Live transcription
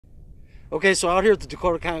Okay, so out here at the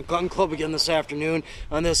Dakota County Gun Club again this afternoon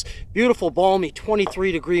on this beautiful, balmy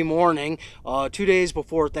 23-degree morning, 2 days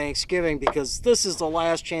before Thanksgiving, because this is the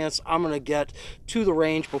last chance I'm going to get to the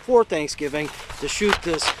range before Thanksgiving to shoot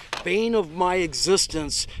this bane of my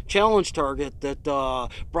existence challenge target that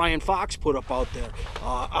Brian Fox put up out there.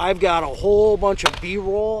 I've got a whole bunch of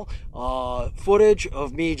B-roll footage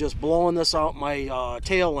of me just blowing this out my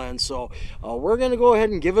tail end, so we're going to go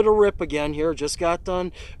ahead and give it a rip again here. Just got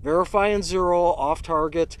done verifying zero off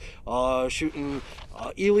target, shooting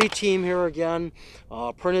elite team here again.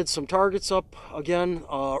 Printed some targets up again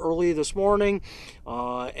early this morning,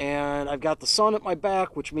 and I've got the sun at my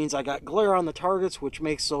back, which means I got glare on the targets, which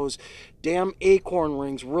makes those damn acorn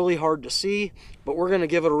rings really hard to see, but we're gonna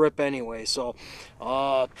give it a rip anyway. So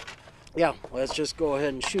yeah, let's just go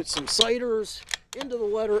ahead and shoot some sighters into the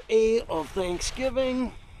letter A of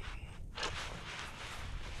Thanksgiving.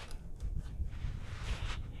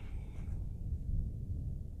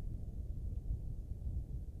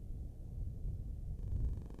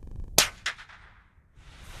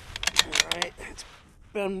 Alright, it's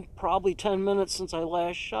been probably 10 minutes since I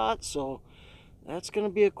last shot, so that's going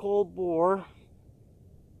to be a cold bore.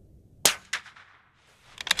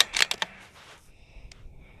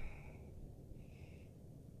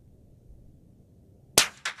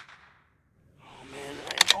 Oh man,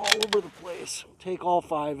 I'm all over the place. Take all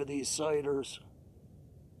 5 of these sighters.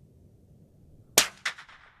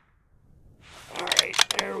 Alright,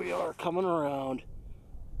 there we are, coming around.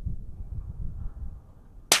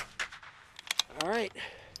 Alright,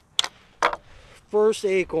 first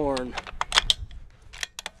acorn.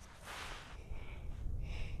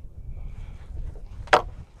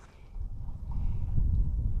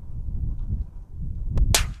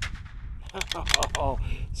 Oh,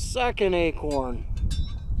 second acorn.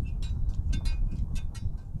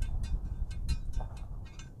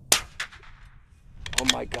 Oh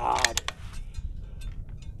my God.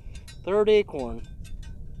 Third acorn.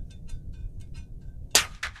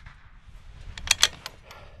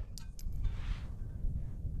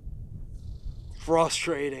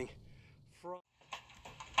 Frustrating.